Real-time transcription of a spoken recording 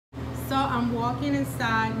So I'm walking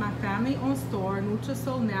inside my family-owned store,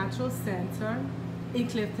 NutraSol Natural Center in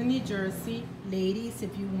Clifton, New Jersey. Ladies,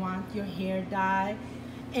 if you want your hair dye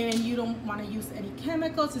and you don't want to use any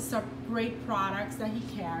chemicals, it's a great products that he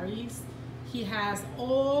carries. He has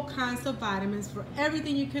all kinds of vitamins for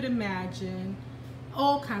everything you could imagine.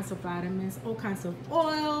 All kinds of vitamins, all kinds of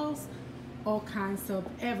oils, all kinds of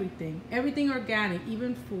everything. Everything organic,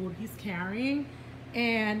 even food he's carrying.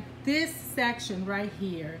 And this section right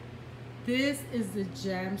here, this is the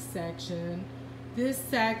gem section. This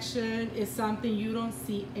section is something you don't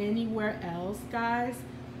see anywhere else, guys.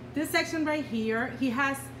 This section right here, he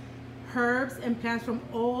has herbs and plants from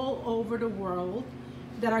all over the world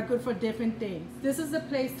that are good for different things. This is the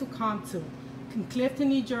place to come to. In Clifton,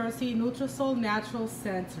 New Jersey, NutraSol Natural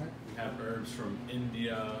Center. We have herbs from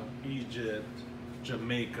India, Egypt,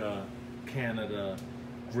 Jamaica, Canada,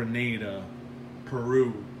 Grenada,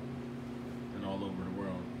 Peru, and all over the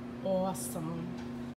world. Awesome.